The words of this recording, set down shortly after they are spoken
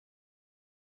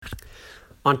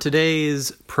On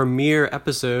today's premiere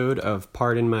episode of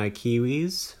Pardon My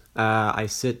Kiwis, I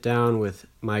sit down with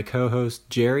my co-host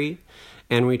Jerry,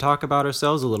 and we talk about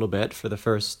ourselves a little bit for the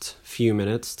first few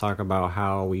minutes, talk about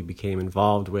how we became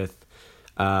involved with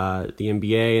the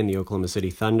NBA and the Oklahoma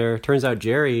City Thunder. Turns out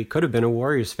Jerry could have been a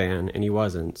Warriors fan, and he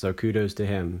wasn't, so kudos to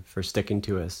him for sticking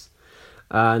to us.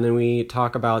 And then we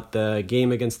talk about the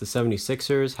game against the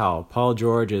 76ers, how Paul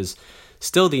George is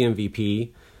still the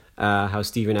MVP, how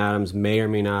Steven Adams may or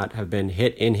may not have been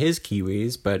hit in his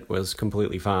Kiwis, but was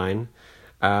completely fine.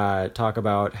 Talk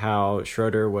about how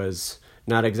Schroeder was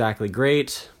not exactly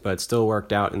great, but still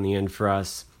worked out in the end for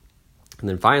us. And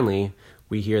then finally,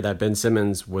 we hear that Ben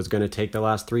Simmons was going to take the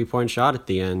last three-point shot at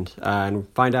the end, and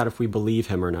find out if we believe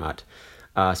him or not.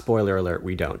 Spoiler alert,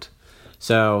 we don't.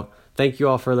 So thank you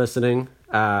all for listening.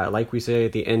 Like we say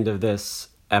at the end of this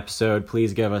episode,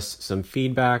 please give us some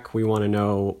feedback. We want to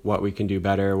know what we can do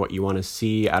better, what you want to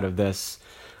see out of this,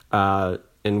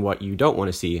 and what you don't want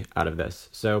to see out of this.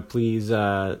 So please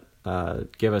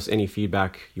give us any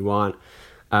feedback you want.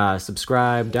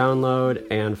 Subscribe, download,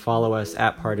 and follow us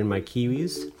at Pardon My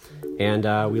Kiwis. And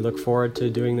we look forward to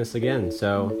doing this again.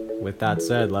 So with that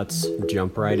said, let's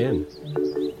jump right in.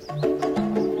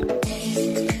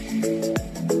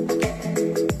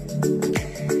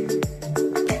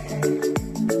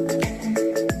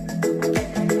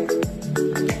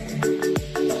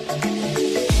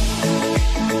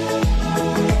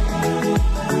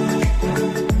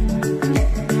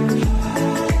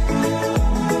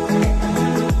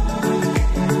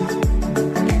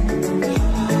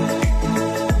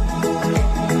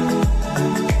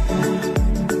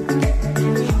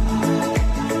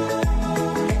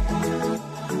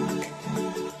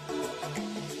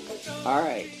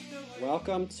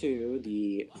 Welcome to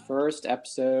the first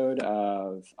episode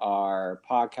of our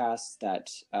podcast that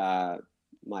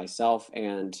myself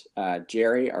and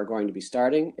Jerry are going to be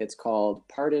starting. It's called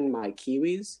Pardon My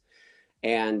Kiwis.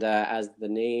 And as the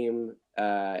name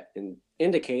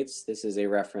indicates, this is a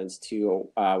reference to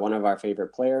one of our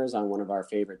favorite players on one of our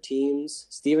favorite teams,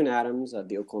 Steven Adams of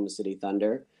the Oklahoma City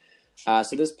Thunder.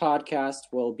 So this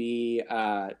podcast will be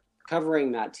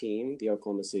covering that team, the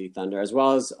Oklahoma City Thunder, as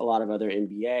well as a lot of other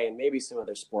NBA and maybe some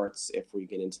other sports if we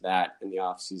get into that in the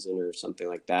off season or something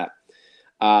like that.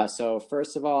 So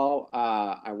first of all,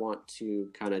 I want to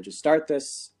kind of just start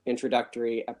this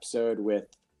introductory episode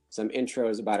with some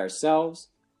intros about ourselves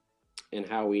and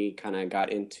how we kind of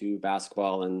got into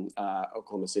basketball and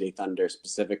Oklahoma City Thunder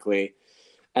specifically.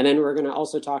 And then we're going to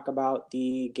also talk about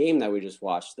the game that we just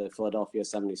watched, the Philadelphia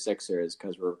 76ers,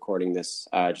 because we're recording this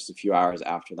just a few hours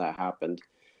after that happened.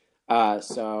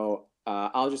 So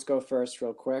I'll just go first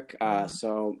real quick.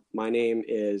 So my name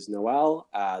is Noel.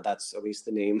 That's at least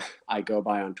the name I go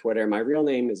by on Twitter. My real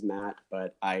name is Matt,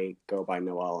 but I go by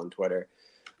Noel on Twitter.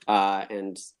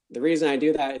 And the reason I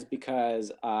do that is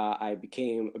because I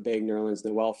became a big Nerlens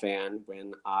Noel fan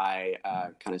when I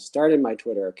kind of started my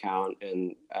Twitter account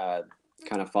and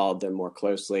kind of followed them more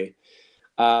closely.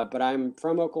 But I'm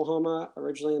from Oklahoma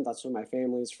originally, and that's where my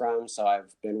family's from. So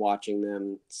I've been watching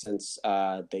them since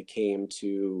they came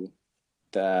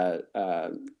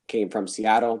from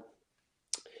Seattle.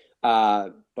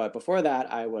 But before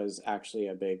that, I was actually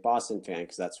a big Boston fan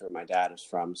because that's where my dad is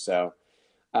from. So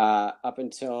up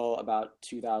until about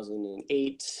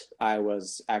 2008, I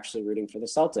was actually rooting for the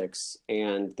Celtics.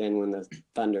 And then when the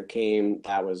Thunder came,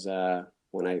 that was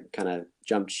when I kind of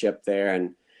jumped ship there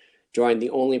and joined the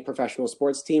only professional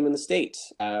sports team in the state.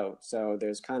 So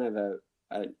there's kind of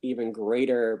an even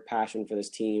greater passion for this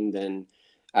team than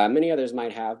many others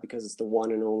might have because it's the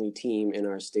one and only team in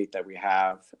our state that we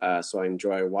have. So I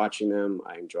enjoy watching them.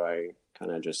 I enjoy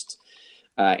kind of just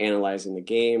analyzing the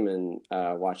game and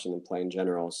watching them play in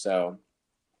general. So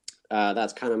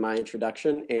that's kind of my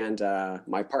introduction. And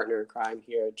my partner in crime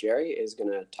here, Jerry, is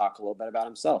going to talk a little bit about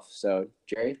himself. So,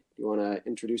 Jerry, you want to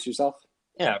introduce yourself?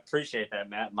 Yeah, I appreciate that,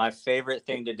 Matt. My favorite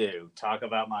thing to do, talk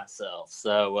about myself.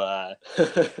 So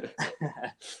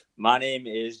my name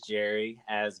is Jerry,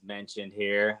 as mentioned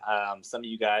here. Some of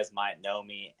you guys might know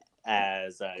me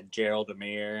as Gerald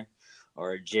Amir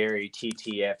or Jerry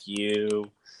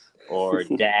TTFU or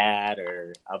Dad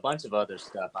or a bunch of other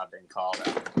stuff I've been called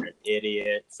an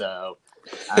idiot. So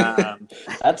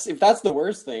if that's the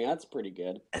worst thing, that's pretty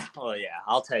good. Well, yeah,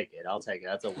 I'll take it.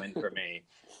 That's a win for me.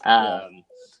 Yeah.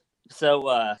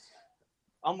 So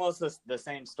almost the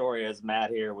same story as Matt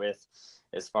here with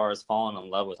as far as falling in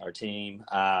love with our team.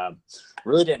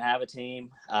 Really didn't have a team.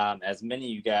 As many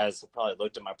of you guys have probably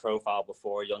looked at my profile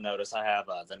before, you'll notice I have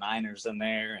the Niners in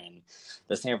there and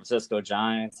the San Francisco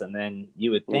Giants, and then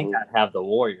you would think I'd have the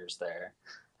Warriors there.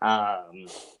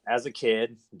 As a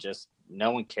kid, just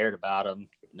no one cared about them.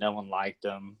 No one liked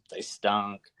them. They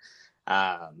stunk.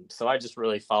 So I just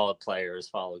really followed players,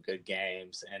 followed good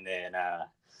games. And then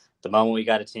the moment we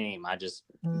got a team, I just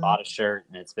bought a shirt,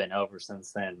 and it's been over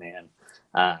since then, man.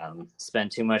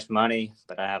 Spend too much money,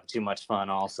 but I have too much fun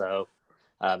also.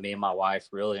 Me and my wife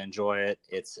really enjoy it.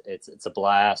 It's a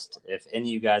blast. If any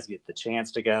of you guys get the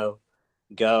chance to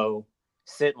go.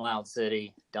 Sit in Loud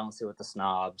City. Don't sit with the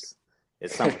snobs.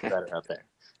 It's so much better up there.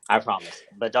 I promise.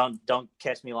 But don't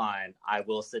catch me lying. I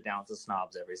will sit down with the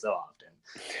snobs every so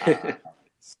often.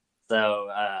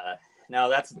 No,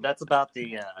 that's about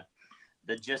the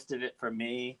gist of it for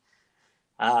me.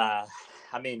 I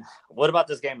mean, what about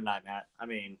this game tonight, Matt? I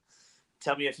mean,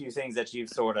 tell me a few things that you've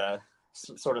sort of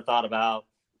thought about.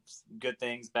 Good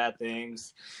things, bad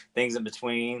things, things in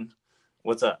between.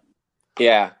 What's up?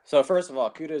 Yeah. So first of all,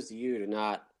 kudos to you to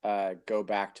not go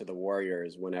back to the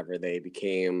Warriors whenever they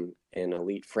became an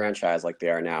elite franchise like they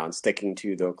are now, and sticking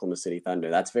to the Oklahoma City Thunder.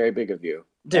 That's very big of you.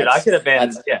 Dude, I could have been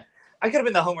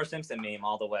the Homer Simpson meme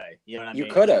all the way. You know what I mean?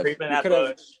 You could have.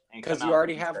 Because you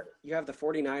already have the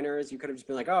 49ers. You could have just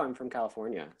been like, oh, I'm from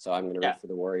California, so I'm going to root for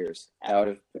the Warriors. That would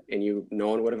have, and no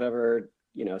one would have ever,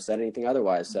 said anything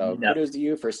otherwise. So kudos to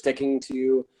you for sticking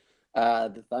to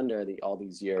the Thunder all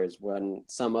these years, when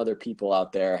some other people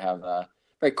out there have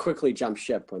very quickly jumped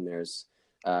ship when there's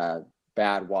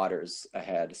bad waters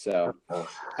ahead. So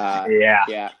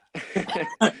yeah.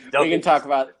 we can talk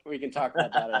about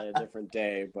that on a different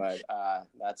day, but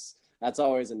that's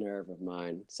always a nerve of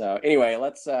mine. So anyway,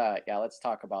 let's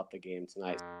talk about the game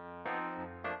tonight.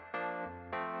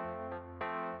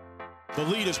 The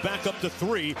lead is back up to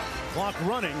 3. Clock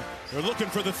running. They're looking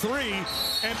for the 3.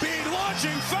 Embiid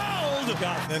launching, fouled.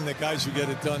 And then the guys who get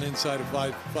it done inside of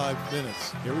five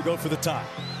minutes. Here we go for the tie.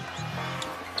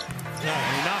 No,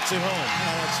 he knocks it home.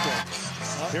 No, that's good.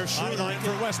 Here's Schroeder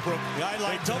for Westbrook.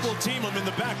 They double team him in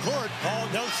the backcourt.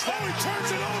 He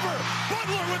turns it over.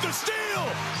 Butler with the steal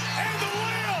and the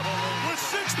layup with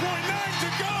 6.9 to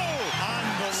go.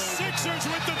 Sixers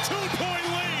with the 2-point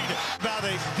lead. About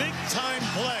a big-time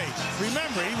play.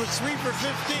 Remember, he was 3 for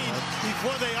 15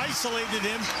 before they isolated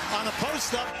him on a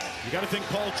post-up. You got to think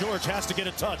Paul George has to get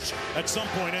a touch at some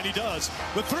point, and he does.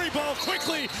 The 3-ball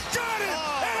quickly. Got it!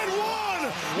 And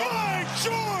one! My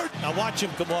George! Now watch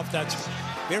him come off that.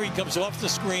 There he comes off the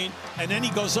screen, and then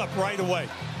he goes up right away.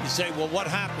 You say, well, what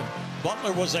happened?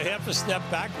 Butler was a half a step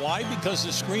back. Why? Because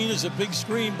the screen is a big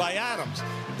screen by Adams.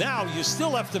 Now you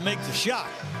still have to make the shot.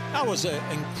 That was an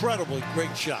incredibly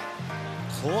great shot.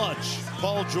 Clutch.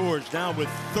 Paul George now with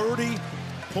 30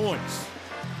 points.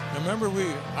 Remember,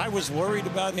 I was worried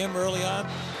about him early on.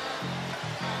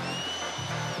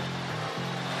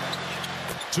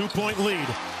 2-point lead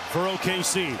for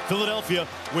OKC. Philadelphia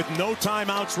with no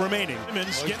timeouts remaining.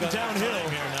 Simmons getting downhill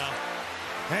here now.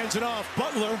 Hands it off.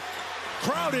 Butler.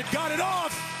 Crowded. Got it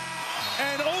off.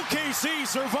 And OKC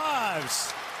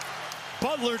survives.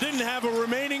 Butler didn't have a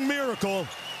remaining miracle.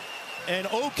 And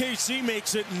OKC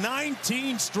makes it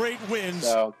 19 straight wins.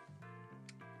 So,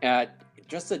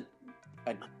 just a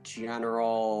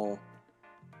general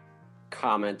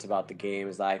comment about the game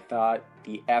is that I thought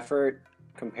the effort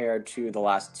compared to the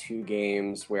last 2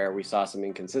 games where we saw some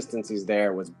inconsistencies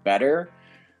there was better.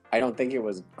 I don't think it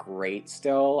was great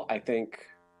still. I think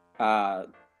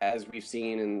as we've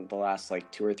seen in the last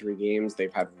 2 or 3 games,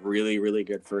 they've had really, really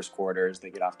good first quarters.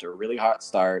 They get off to a really hot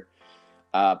start.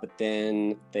 But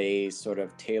then they sort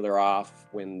of tailor off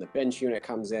when the bench unit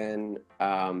comes in.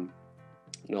 And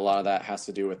a lot of that has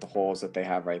to do with the holes that they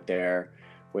have right there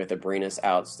with Abrines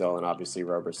out still and obviously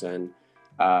Roberson.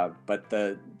 But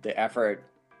the effort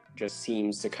just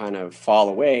seems to kind of fall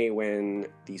away when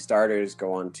the starters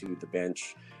go onto the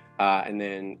bench. And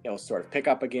then it'll sort of pick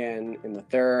up again in the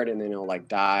third, and then it'll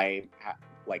die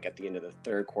at the end of the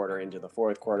third quarter into the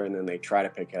fourth quarter, and then they try to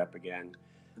pick it up again.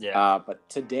 Yeah. But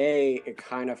today it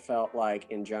kind of felt like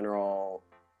in general,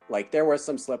 there were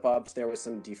some slip ups, there was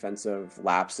some defensive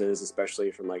lapses, especially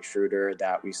from Schroeder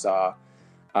that we saw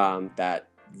that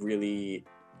really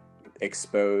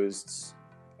exposed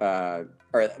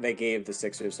or they gave the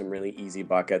Sixers some really easy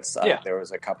buckets. There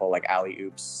was a couple alley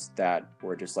oops that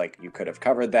were just you could have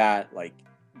covered that.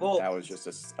 That was just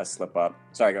a slip up.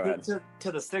 Sorry, go ahead.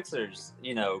 To the Sixers,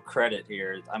 credit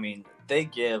here. I mean, they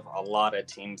give a lot of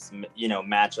teams,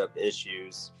 matchup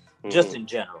issues just in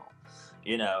general.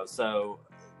 So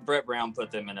Brett Brown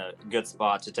put them in a good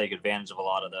spot to take advantage of a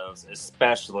lot of those,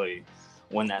 especially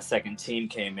when that second team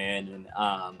came in. And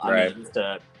I mean, just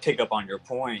to pick up on your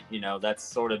point, that's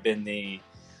sort of been the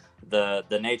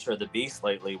nature of the beast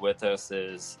lately with us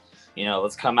is,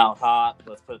 let's come out hot,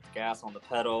 let's put the gas on the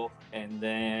pedal, and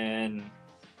then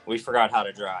we forgot how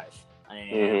to drive.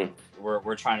 And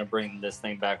we're trying to bring this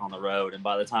thing back on the road. And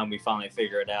by the time we finally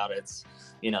figure it out, it's,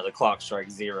 the clock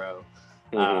strikes 0.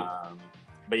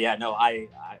 But yeah, no, I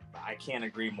can't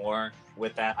agree more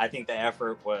with that. I think the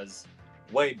effort was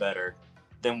way better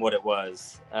than what it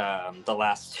was the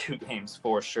last 2 games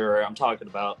for sure. I'm talking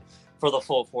about for the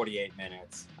full 48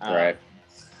 minutes. Right.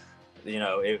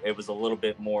 It was a little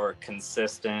bit more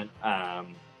consistent.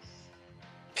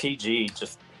 PG,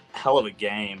 just hell of a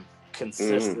game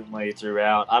consistently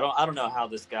throughout. I don't know how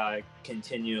this guy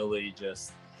continually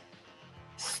just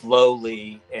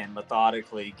slowly and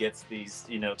methodically gets these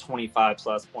 25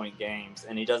 plus point games,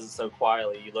 and he does it so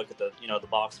quietly. You look at the the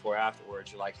box score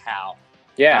afterwards, you're like, how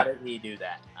did he do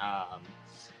that?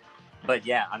 But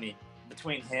yeah, I mean,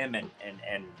 between him and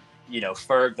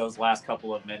Ferg, those last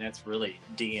couple of minutes really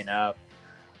D'ing up.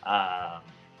 I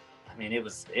mean,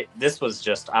 this was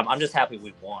just, I'm just happy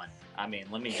we won. I mean,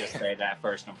 let me just say that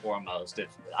first and foremost.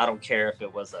 I don't care if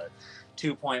it was a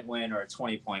 2-point win or a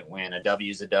 20-point win. A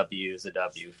W is a W is a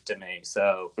W to me.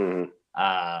 So,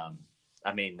 I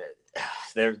mean,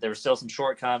 there's still some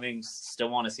shortcomings. Still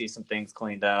want to see some things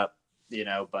cleaned up,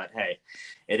 but hey,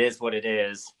 it is what it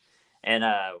is. And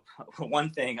one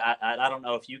thing, I don't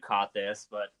know if you caught this,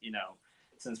 but,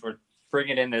 since we're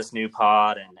bringing in this new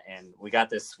pod and we got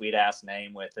this sweet ass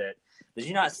name with it, did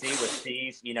you not see with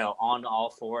Steve, on all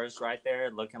fours right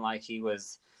there, looking like he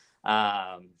was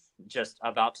just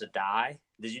about to die?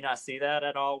 Did you not see that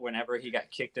at all? Whenever he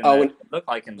got kicked in, it looked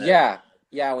like in the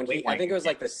when I think it was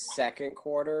like the second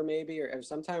quarter maybe, or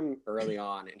sometime early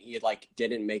on, and he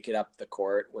didn't make it up the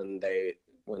court when the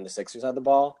Sixers had the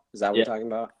ball. Is that what you're talking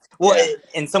about? Well,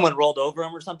 and someone rolled over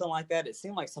him or something like that. It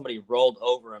seemed like somebody rolled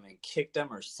over him and kicked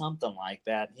him or something like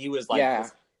that. He was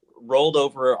rolled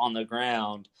over on the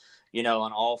ground,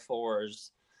 on all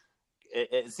fours.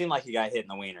 It seemed like he got hit in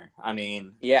the wiener. I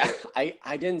mean,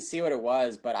 I didn't see what it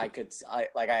was, but I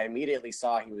immediately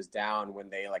saw he was down when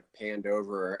they panned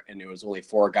over, and it was only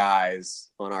 4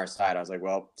 guys on our side. I was like,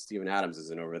 well, Steven Adams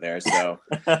isn't over there, so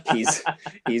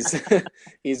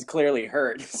he's clearly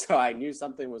hurt. So I knew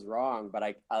something was wrong, but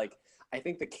I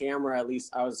think the camera, at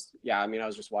least I was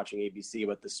just watching ABC,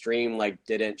 but the stream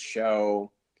didn't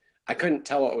show. I couldn't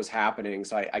tell what was happening,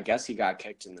 so I guess he got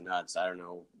kicked in the nuts. I don't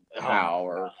know how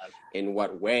or in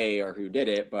what way or who did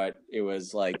it, but it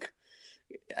was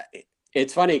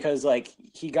it's funny because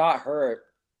he got hurt,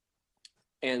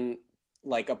 and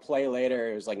a play later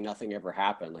it was nothing ever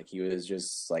happened. He was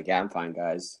just I'm fine,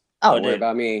 guys, don't worry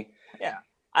about me.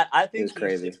 I think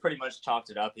he's pretty much chalked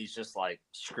it up. He's just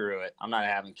screw it, I'm not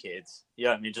having kids.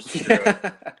 Just screw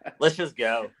it. Let's just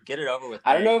go get it over with.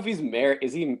 I don't know if he's married.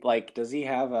 Is he does he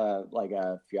have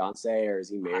a fiance, or is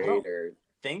he married? Or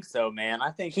think so, man. I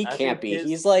think he can't be.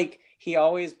 He's he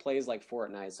always plays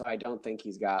Fortnite, so I don't think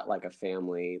he's got a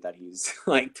family that he's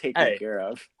taking care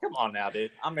of. Come on now, dude.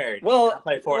 I'm married. Well, I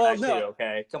play Fortnite too.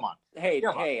 Okay, come on. Hey,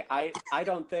 I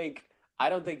don't think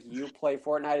you play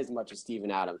Fortnite as much as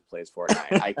Steven Adams plays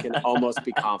Fortnite. I can almost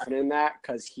be confident in that,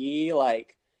 because he I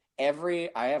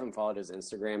haven't followed his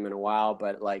Instagram in a while,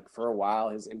 but for a while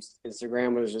his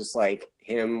Instagram was just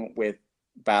him with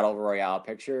Battle Royale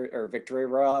picture or Victory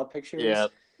Royale pictures.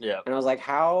 Yeah. And I was like,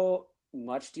 how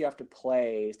much do you have to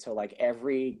play to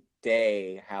every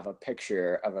day have a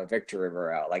picture of a Victory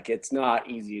Royale? it's not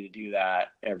easy to do that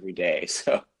every day.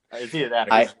 So it's either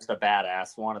that or he's just a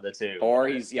badass, one of the two. Or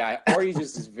he's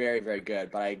just is very, very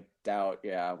good. But I doubt,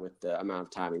 with the amount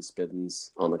of time he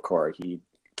spends on the court, he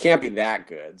can't be that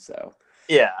good. So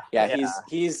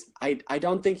he's I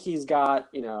don't think he's got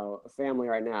a family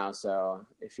right now. So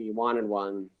if he wanted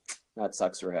one, that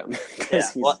sucks for him. I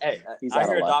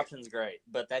hear adoption's great,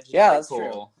 but that's just that's cool.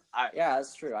 True.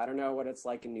 That's true. I don't know what it's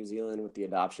like in New Zealand with the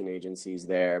adoption agencies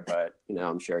there, but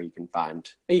I'm sure you can find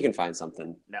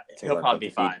something. No, he'll probably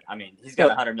be fine. I mean, he's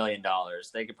got $100 million.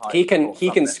 They could probably he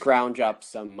can scrounge up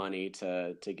some money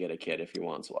to get a kid if he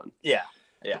wants one. Yeah.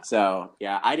 So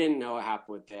I didn't know what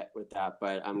happened with that,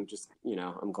 but I'm just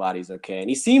I'm glad he's okay, and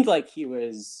he seemed like he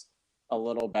was a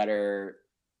little better.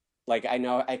 I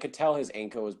know I could tell his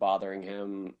ankle was bothering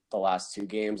him the last 2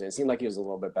 games, and it seemed like he was a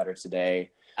little bit better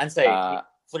today. I'd say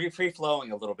free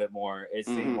flowing a little bit more. It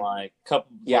seemed like a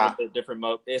couple different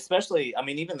especially, I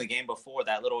mean, even the game before,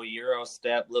 that little Euro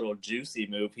step, little juicy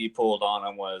move he pulled on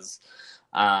him was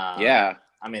I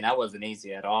mean, that wasn't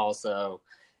easy at all. So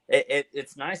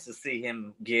it's nice to see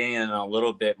him gain a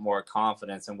little bit more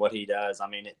confidence in what he does. I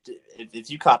mean, if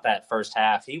you caught that first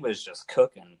half, he was just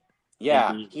cooking.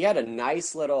 Yeah, And he had a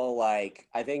nice little like.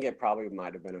 I think it probably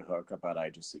might have been a hook, but I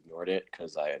just ignored it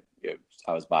because I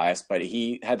was biased. But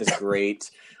he had this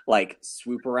great like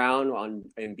swoop around on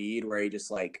Embiid where he just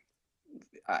like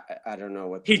I don't know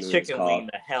what the he move is chicken called. leaned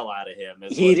the hell out of him.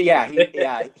 He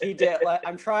did. Like,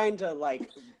 I'm trying to like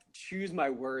choose my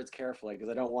words carefully because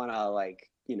I don't want to like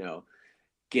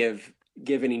give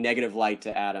any negative light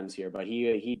to Adams here, but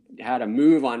he had a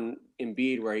move on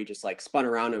Embiid where he just like spun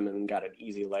around him and got an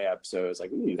easy layup. So it was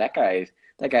like, ooh, that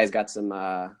guy's got some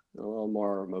a little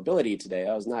more mobility today.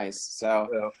 That was nice.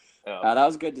 So that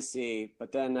was good to see.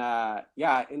 But then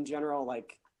in general,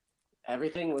 like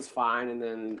everything was fine. And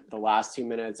then the last 2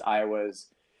 minutes,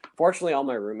 fortunately all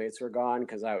my roommates were gone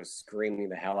because I was screaming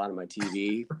the hell out of my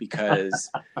TV because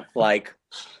like.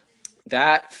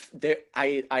 I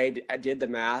did the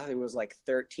math. It was like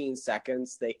 13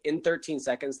 seconds. In 13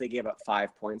 seconds they gave up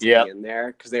 5 points at the end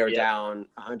there because they were down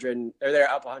 100. Or they're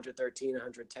up 113,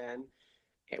 110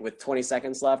 with 20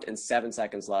 seconds left and 7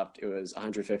 seconds left. It was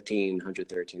 115,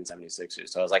 113, 76ers.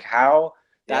 So I was like, how?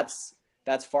 That's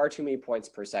far too many points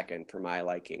per second for my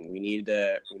liking. We need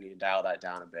to dial that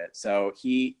down a bit. So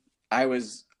I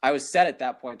was set at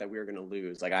that point that we were going to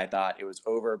lose. Like I thought it was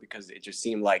over because it just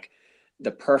seemed like the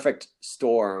perfect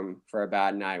storm for a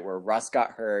bad night where Russ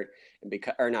got hurt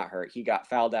he got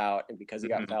fouled out, and because he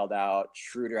got fouled out,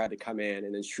 Schroeder had to come in,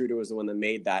 and then Schroeder was the one that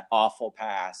made that awful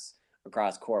pass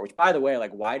across court, which by the way, like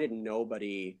why did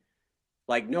nobody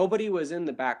was in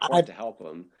the back court to help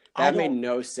him? That made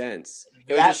no sense.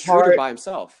 It was just Schroeder by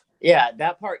himself. Yeah,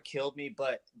 that part killed me,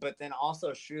 but then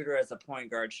also Schroeder as a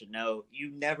point guard should know you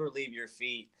never leave your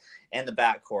feet in the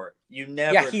backcourt. You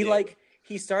never. Yeah,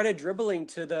 he started dribbling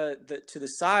to the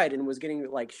side and was getting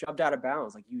like shoved out of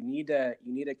bounds. Like you need to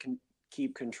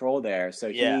keep control there. So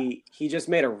he just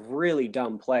made a really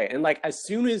dumb play. And like as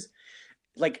soon as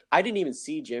like I didn't even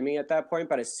see Jimmy at that point,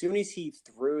 but as soon as he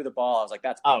threw the ball, I was like,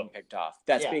 "That's being picked off.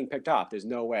 That's being picked off. There's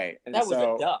no way." And that was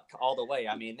a duck all the way.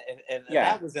 I mean, and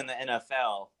that was in the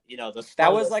NFL.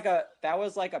 That was like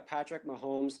a Patrick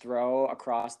Mahomes throw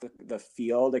across the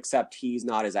field, except he's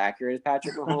not as accurate as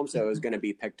Patrick Mahomes, so it was going to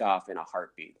be picked off in a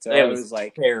heartbeat. So it was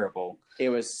like terrible. It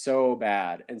was so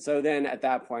bad. And so then at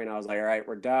that point, I was like, "All right,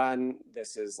 we're done.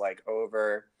 This is like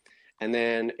over." And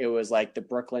then it was like the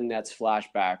Brooklyn Nets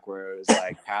flashback where it was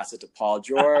like pass it to Paul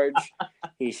George.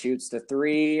 He shoots the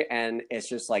three, and it's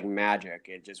just like magic.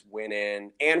 It just went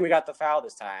in. And we got the foul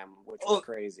this time, which was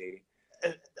crazy.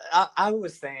 I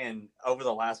was saying over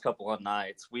the last couple of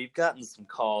nights, we've gotten some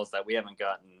calls that we haven't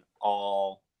gotten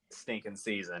all stinking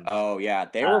season. Oh, yeah.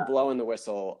 They were blowing the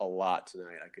whistle a lot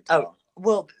tonight, I could tell.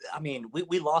 Well, I mean,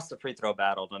 we lost the free throw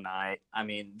battle tonight. I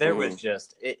mean, there was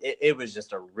just it was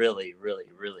just a really, really,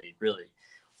 really, really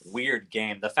weird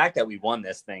game. The fact that we won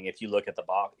this thing, if you look at the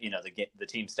box, the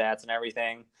team stats and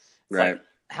everything, right?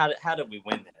 Like, how did we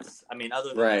win this? I mean, other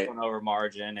than the turnover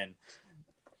margin, and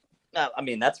I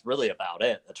mean that's really about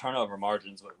it. The turnover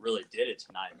margin's what really did it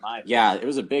tonight. In my opinion. Yeah, it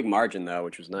was a big margin though,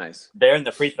 which was nice. They're in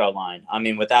the free throw line. I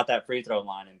mean, without that free throw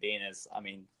line and being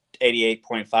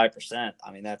 88.5%.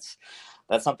 I mean, that's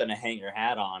something to hang your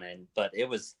hat on. But it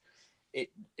was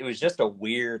just a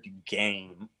weird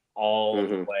game all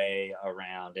the way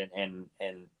around. And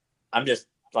I'm just,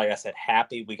 like I said,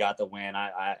 happy we got the win.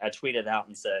 I tweeted out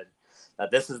and said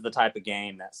that this is the type of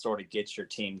game that sort of gets your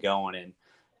team going. And,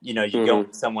 you go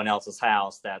to someone else's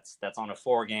house that's on a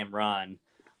 4-game run.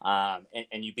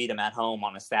 And you beat them at home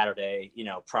on a Saturday,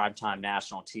 primetime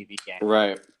national TV game.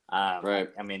 Right. Right.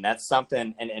 I mean, that's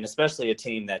something, and especially a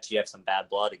team that you have some bad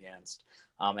blood against.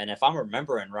 And if I'm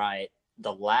remembering right,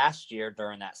 the last year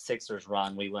during that Sixers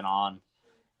run, we went on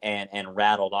and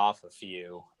rattled off a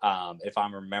few. If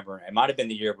I'm remembering, it might have been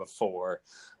the year before.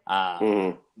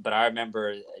 But I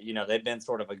remember, they've been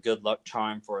sort of a good luck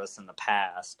charm for us in the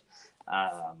past.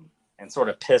 And sort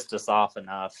of pissed us off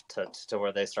enough to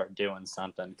where they start doing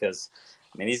something. Because,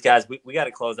 I mean, these guys, we got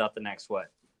to close out the next,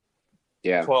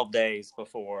 12 days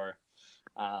before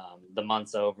the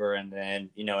month's over. And then,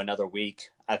 another week,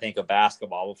 I think, of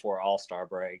basketball before All-Star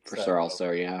break. For sure,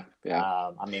 All-Star, yeah.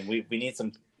 I mean, we need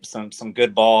some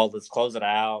good ball. Let's close it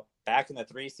out. Back in the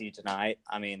 3 seed tonight.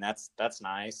 I mean, that's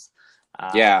nice.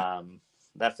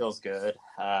 That feels good.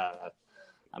 I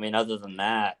mean, other than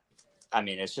that, I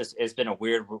mean, it's been a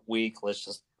weird week. Let's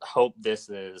just hope this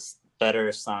is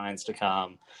better signs to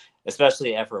come,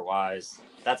 especially effort-wise.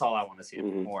 That's all I want to see,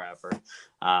 more effort.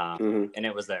 And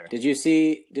it was there. Did you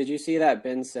see that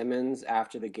Ben Simmons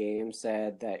after the game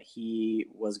said that he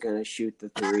was going to shoot the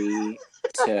 3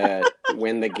 to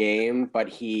win the game, but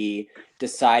he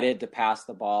decided to pass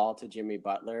the ball to Jimmy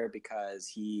Butler because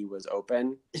he was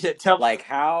open?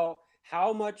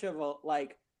 how much of a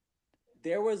like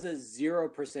there was a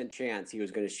 0% chance he was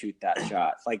going to shoot that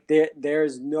shot. Like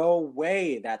there's no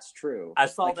way that's true. I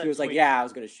saw like that he was tweet, like, yeah, I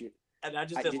was going to shoot. and I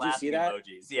just did Did you see laughing that?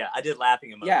 emojis. Yeah, I did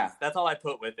laughing emojis. Yeah. That's all I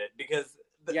put with it because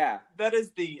Yeah, that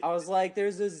is the. I was like,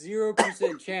 there's a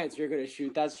 0% chance you're going to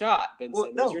shoot that shot, Ben Well,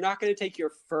 Simmons. no. You're not going to take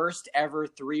your first ever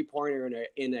 3-pointer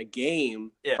in a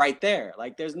game Yeah. right there.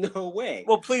 Like, there's no way.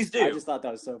 Well, please do. I just thought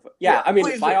that was so fun. Yeah, I mean,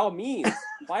 please by do. all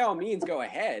means, go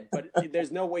ahead. But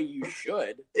there's no way you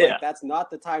should. Yeah. Like, that's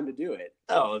not the time to do it.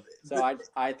 Oh, So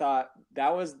I thought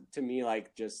that was, to me,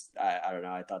 like, just I don't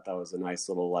know. I thought that was a nice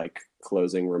little like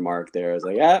closing remark there. I was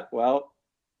like, yeah, well,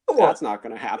 that's not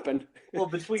going to happen. Well,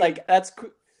 between It's like that's cool.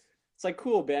 It's like,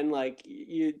 cool, Ben. Like,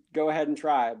 you go ahead and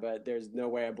try, but there's no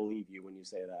way I believe you when you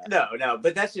say that. no,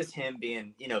 but that's just him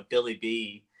being, Billy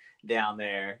B down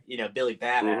there, Billy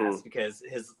Badass, because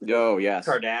his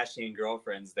Kardashian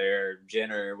girlfriend's there,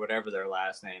 Jenner, whatever their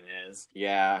last name is.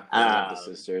 Yeah, the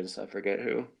sisters. I forget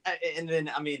who. And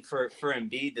then, I mean, for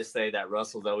Embiid to say that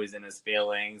Russell's always in his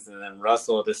feelings, and then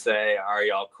Russell to say, "Are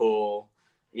y'all cool?"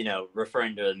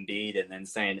 Referring to Embiid, and then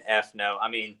saying "F no." I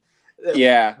mean.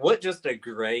 Yeah. What just a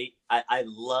great I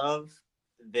love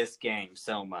this game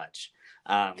so much.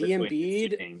 The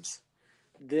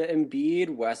Embiid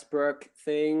Westbrook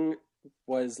thing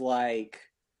was like,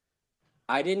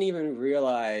 I didn't even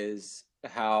realize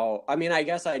how, I mean, I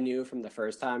guess I knew from the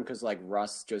first time because like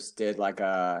Russ just did like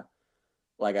a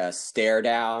stare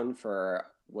down for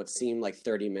what seemed like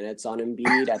 30 minutes on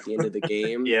Embiid at the end of the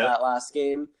game, that last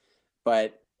game.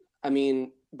 But I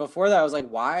mean, before that I was like,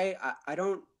 why?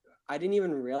 I didn't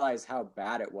even realize how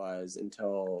bad it was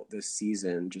until this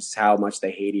season, just how much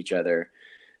they hate each other.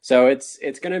 So it's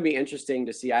going to be interesting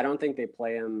to see. I don't think they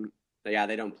play him. Yeah,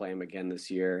 they don't play him again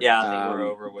this year. Yeah, I think we're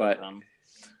over with them.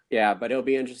 Yeah, but it'll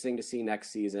be interesting to see next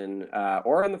season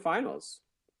or in the finals.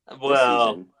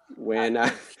 Well, when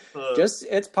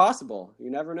it's possible. You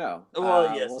never know.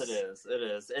 Well, yes, it is. It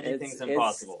is. Anything's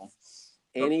impossible.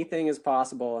 Anything is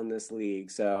possible in this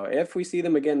league. So if we see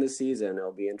them again this season,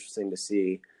 it'll be interesting to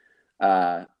see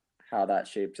how that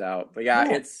shapes out. But yeah,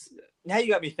 it's now you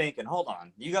got me thinking. Hold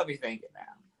on, you got me thinking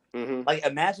now. Mm-hmm. Like,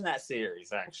 imagine that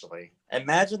series. Actually,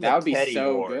 imagine that would be Petty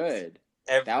so Wars. good.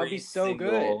 That would be so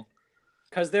good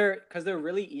because they're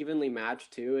really evenly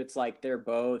matched too. It's like they're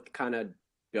both kind of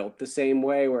built the same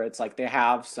way, where it's like they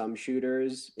have some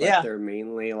shooters, but they're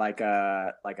mainly like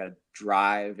a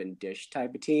drive and dish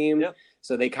type of team. Yep.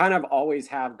 So they kind of always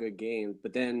have good games.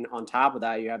 But then on top of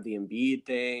that, you have the Embiid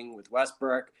thing with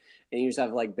Westbrook. And you just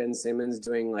have like Ben Simmons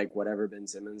doing like whatever Ben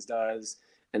Simmons does.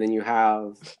 And then you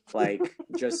have like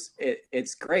just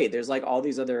it's great. There's like all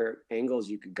these other angles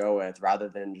you could go with rather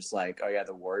than just like, oh yeah,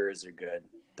 the Warriors are good.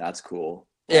 That's cool.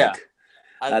 Yeah.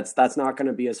 Like, that's not going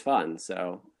to be as fun.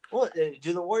 So, well,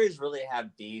 do the Warriors really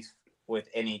have beef with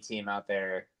any team out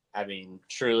there? I mean,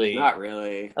 truly, not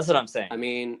really. That's what I'm saying. I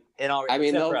mean,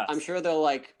 I'm sure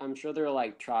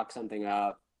they'll chalk something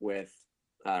up with,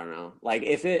 I don't know. Like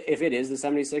if it is the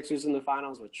 76ers in the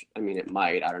finals, which I mean it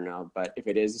might, I don't know, but if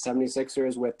it is the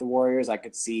 76ers with the Warriors, I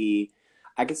could see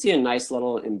a nice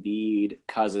little Embiid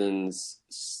Cousins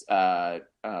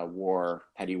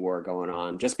petty war going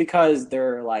on, just because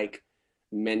they're like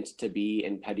meant to be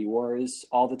in petty wars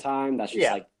all the time. That's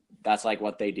just that's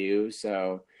what they do.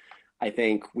 So I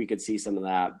think we could see some of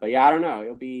that. But yeah, I don't know.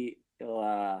 It'll be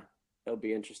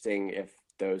interesting if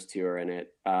those two are in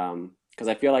it. Because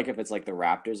I feel like if it's like the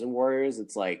Raptors and Warriors,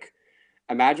 it's like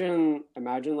imagine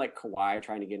like Kawhi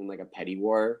trying to get in like a petty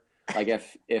war. Like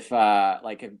if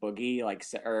Boogie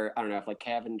or I don't know, if like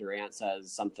Kevin Durant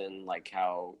says something like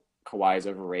how Kawhi is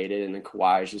overrated, and then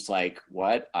Kawhi is just like,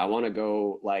 what? I want to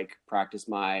go like practice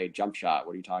my jump shot.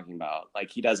 What are you talking about?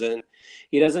 Like he doesn't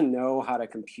know how to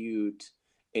compute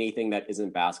anything that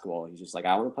isn't basketball. He's just like,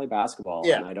 I want to play basketball,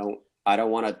 and I don't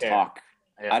want to talk.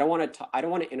 Yeah. I don't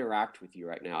want to interact with you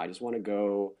right now. I just want to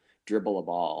go dribble a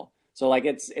ball. So like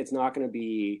it's not going to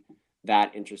be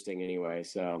that interesting anyway.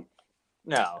 So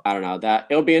no, I don't know. That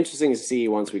it'll be interesting to see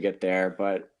once we get there.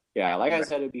 But yeah, like I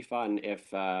said, it'd be fun if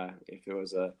it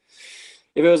was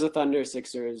a Thunder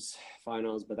Sixers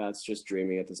finals. But that's just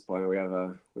dreaming at this point. We have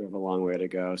a long way to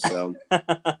go. So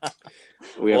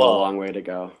we have a long way to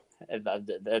go.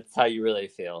 That's how you really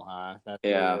feel, huh?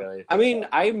 I mean,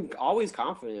 I'm always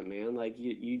confident, man. Like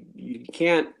you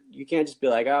can't just be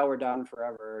like, oh, we're done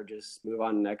forever, just move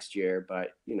on next year.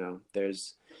 But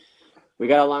we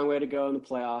got a long way to go in the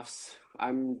playoffs.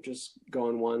 I'm just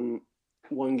going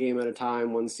one game at a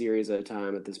time, one series at a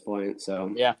time at this point.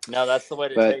 So yeah, no, that's the way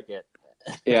to take it.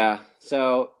 Yeah.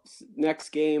 So next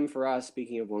game for us,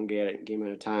 speaking of one game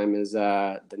at a time, is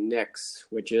the Knicks,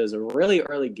 which is a really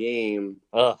early game.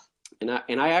 Ugh,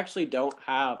 And I actually don't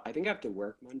have. I think I have to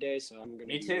work Monday, so I'm gonna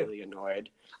me be too. really annoyed.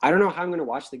 I don't know how I'm gonna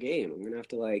watch the game. I'm gonna have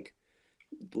to like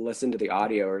listen to the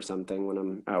audio or something when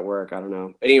I'm at work. I don't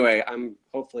know. Anyway, I'm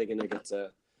hopefully gonna get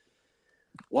to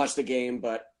watch the game,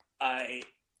 but I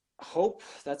hope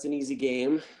that's an easy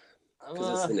game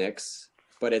because it's the Knicks.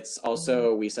 But it's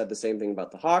also, we said the same thing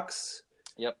about the Hawks.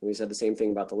 Yep. We said the same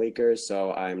thing about the Lakers,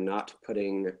 so I'm not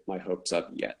putting my hopes up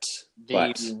yet.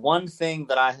 The one thing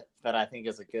that I think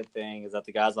is a good thing is that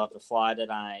the guys will have to fly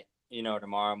tonight,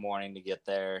 tomorrow morning to get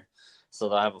there. So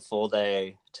they'll have a full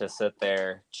day to sit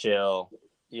there, chill,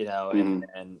 and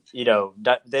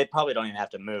they probably don't even have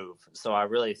to move. So I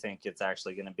really think it's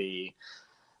actually going to be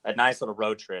a nice little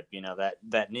road trip.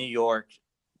 That New York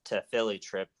to Philly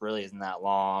trip really isn't that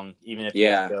long, even if you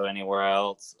have to go anywhere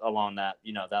else along that,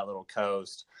 that little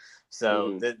coast.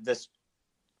 So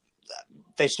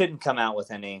they shouldn't come out with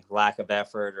any lack of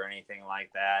effort or anything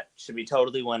like that. Should be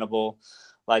totally winnable.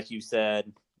 Like you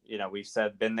said, we've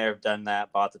been there, done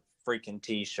that, bought the freaking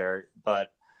t-shirt,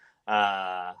 but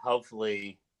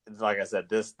hopefully, like I said,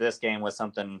 this game was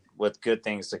something with good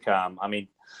things to come. I mean,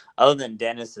 other than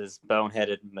Dennis's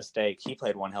boneheaded mistake, he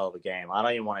played one hell of a game. I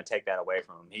don't even want to take that away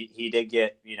from him. He did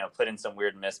get, put in some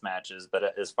weird mismatches,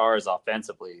 but as far as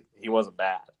offensively, he wasn't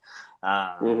bad.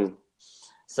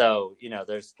 So,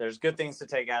 there's good things to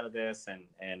take out of this.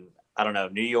 And I don't know,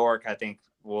 New York, I think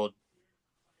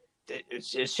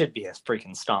it should be a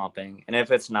freaking stomping. And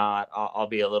if it's not, I'll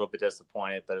be a little bit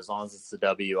disappointed, but as long as it's a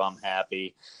W, I'm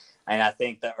happy. And I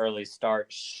think the early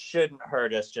start shouldn't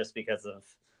hurt us just because of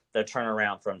the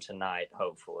turnaround from tonight,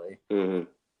 hopefully.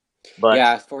 But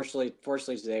yeah, fortunately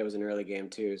today was an early game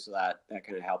too, so that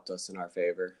kind of helped us in our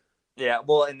favor. Yeah,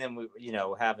 well, and then we,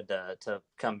 having to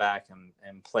come back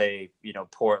and play,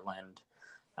 Portland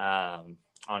on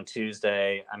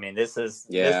Tuesday. I mean, this is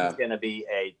going to be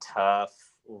a tough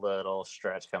little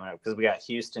stretch coming up because we got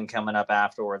Houston coming up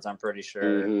afterwards. I'm pretty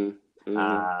sure.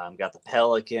 Got the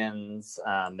Pelicans,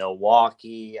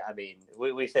 Milwaukee. I mean,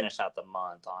 we finished out the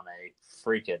month on a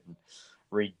freaking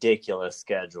ridiculous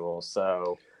schedule.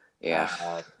 So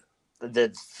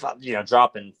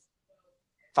dropping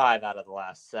 5 out of the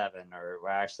last 7, or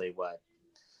actually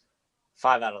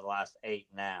 5 out of the last 8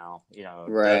 now,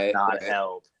 does not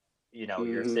help,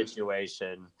 your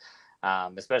situation,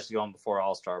 especially going before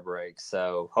All-Star break.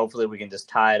 So hopefully we can just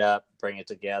tie it up, bring it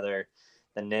together.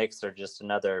 The Knicks are just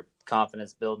another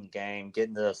confidence-building game, get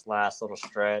into this last little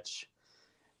stretch,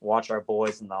 watch our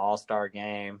boys in the All-Star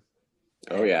game.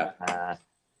 Oh, yeah.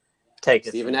 Take it.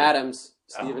 Steven Adams,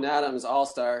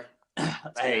 All-Star.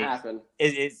 It's gonna happen.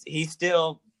 He's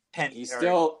still trending,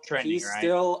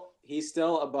 right? He's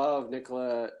still above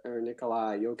Nikola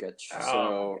Jokic.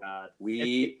 So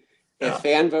if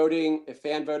fan voting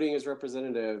is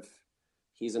representative,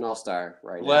 he's an all-star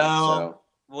right now.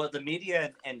 Well, the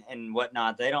media and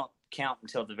whatnot, they don't count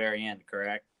until the very end,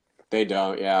 correct? They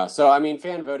don't, yeah. So I mean,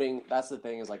 fan voting. That's the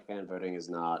thing, is like fan voting is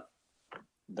not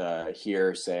the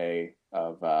hearsay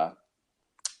of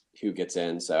who gets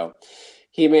in. So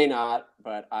he may not,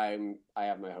 but I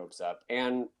have my hopes up.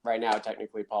 And right now,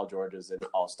 technically, Paul George is an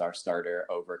all-star starter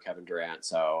over Kevin Durant.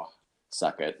 So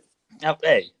suck it. Oh,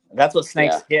 hey, that's what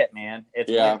snakes get, man.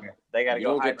 It's winter. They got to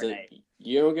go hibernate.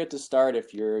 You don't get to start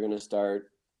if you're going to start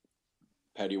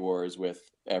petty wars with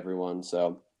everyone.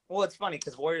 So, well, it's funny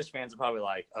because Warriors fans are probably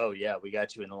like, "Oh yeah, we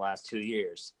got you in the last 2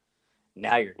 years.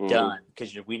 Now you're done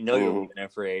because we know you're leaving in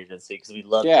free agency because we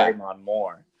love Draymond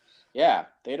more." Yeah,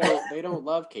 they don't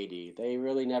love KD. They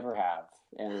really never have,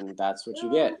 and that's what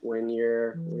you get when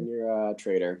you're a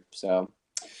trader. So,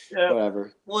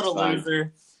 whatever. What a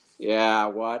loser. Yeah,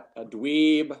 what a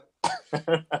dweeb.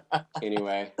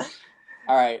 Anyway.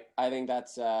 All right, I think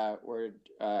that's we're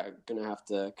gonna have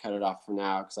to cut it off for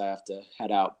now because I have to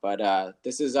head out. But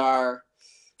this is our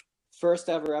first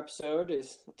ever episode. I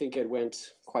think it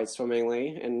went quite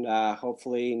swimmingly, and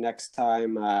hopefully next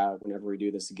time, whenever we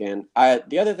do this again,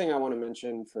 the other thing I want to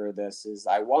mention for this is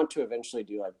I want to eventually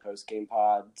do like post game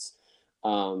pods,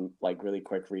 like really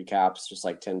quick recaps, just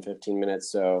like 10-15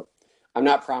 minutes. So I'm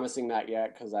not promising that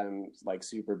yet because I'm like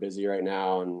super busy right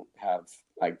now and have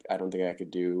I don't think I could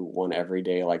do one every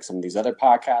day like some of these other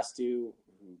podcasts do,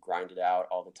 who grind it out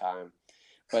all the time.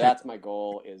 But that's my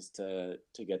goal, is to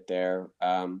get there,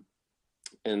 and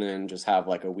then just have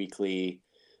like a weekly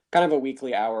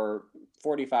hour,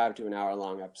 45 to an hour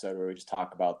long episode where we just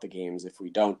talk about the games if we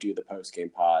don't do the post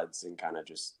game pods, and kind of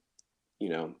just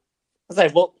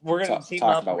we're gonna team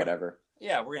talk up about whatever.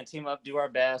 Yeah, we're going to team up, do our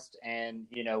best. And,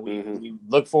 we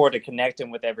look forward to connecting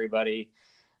with everybody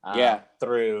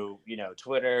through,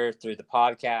 Twitter, through the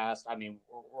podcast. I mean,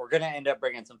 we're going to end up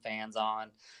bringing some fans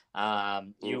on.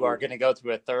 You are going to go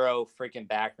through a thorough freaking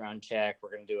background check.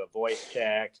 We're going to do a voice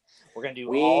check. We're going to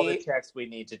do all the checks we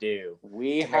need to do to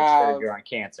make sure you're on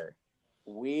cancer.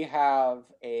 We have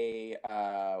a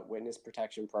witness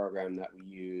protection program that we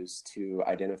use to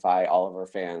identify all of our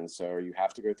fans. So you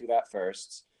have to go through that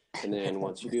first. And then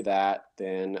once you do that,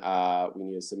 then we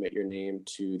need to submit your name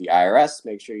to the IRS.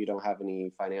 Make sure you don't have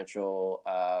any financial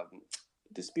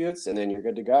disputes, and then you're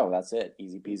good to go. That's it.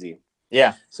 Easy peasy.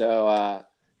 Yeah. So,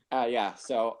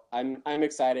 So I'm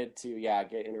excited to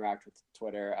interact with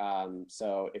Twitter.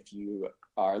 So if you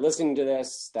are listening to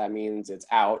this, that means it's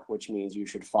out, which means you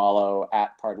should follow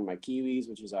at Pardon My Kiwis,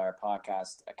 which is our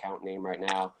podcast account name right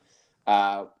now.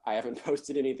 I haven't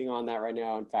posted anything on that right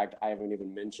now. In fact, I haven't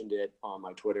even mentioned it on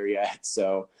my Twitter yet.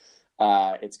 So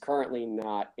it's currently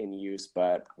not in use,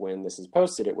 but when this is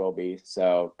posted, it will be.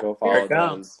 So go follow them. Here it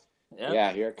comes. Yep.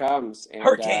 Yeah, here it comes. And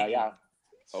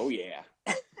oh yeah.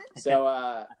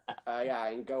 So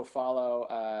and go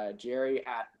follow Jerry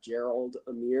at Gerald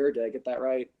Amir. Did I get that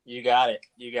right? You got it.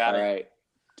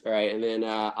 All right, and then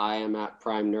I am at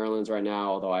Prime Nerlens right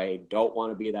now, although I don't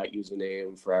want to be that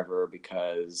username forever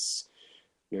because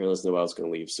Nerlens Noel's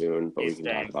going to leave soon, but we can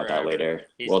talk about that later.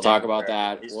 We'll talk about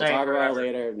that. We'll talk about it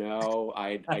later. No,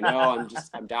 I know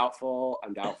I'm doubtful.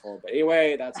 But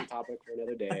anyway, that's a topic for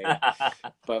another day.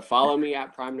 But follow me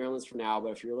at Prime Nerlens for now. But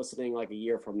if you're listening like a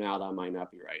year from now, that might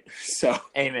not be right. So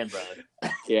amen, brother.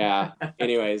 Yeah.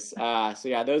 Anyways,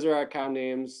 those are our account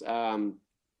names.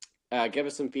 Give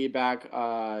us some feedback.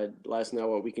 Let us know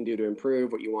what we can do to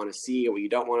improve, what you want to see, what you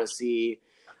don't want to see.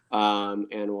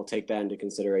 And we'll take that into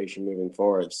consideration moving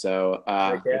forward. So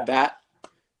with that,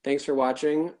 thanks for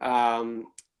watching.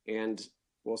 And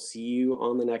we'll see you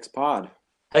on the next pod.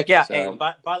 Heck yeah. So,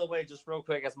 hey, by the way, just real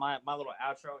quick, as my little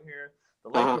outro here, the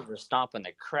Lakers are stomping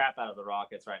the crap out of the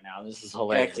Rockets right now. This is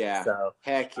hilarious.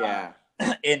 Heck yeah.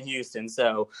 In Houston.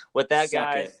 So with that,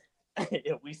 guys,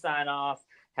 we sign off.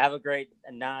 Have a great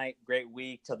night, great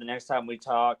week. Till the next time we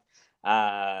talk.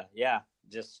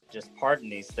 Just pardon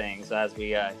these things as we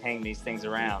hang these things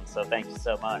around. So thank you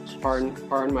so much. Pardon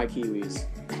my Kiwis.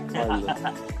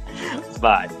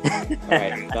 Bye. All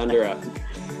right, thunder up.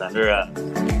 Thunder up.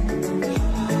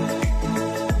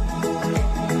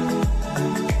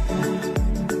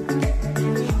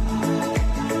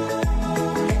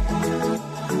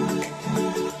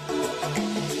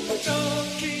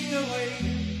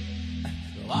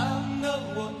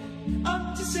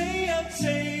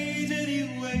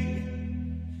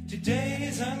 Today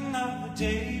is another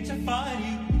day to find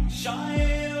you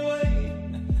shying away.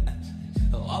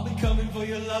 I'll be coming for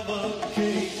your love,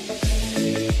 okay?